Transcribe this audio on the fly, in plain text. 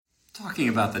Talking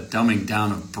about the dumbing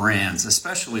down of brands,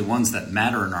 especially ones that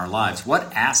matter in our lives,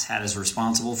 what asshat is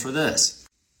responsible for this?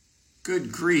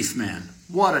 Good grief, man.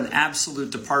 What an absolute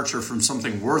departure from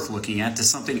something worth looking at to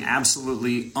something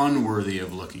absolutely unworthy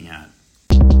of looking at.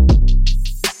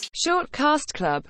 Shortcast Club.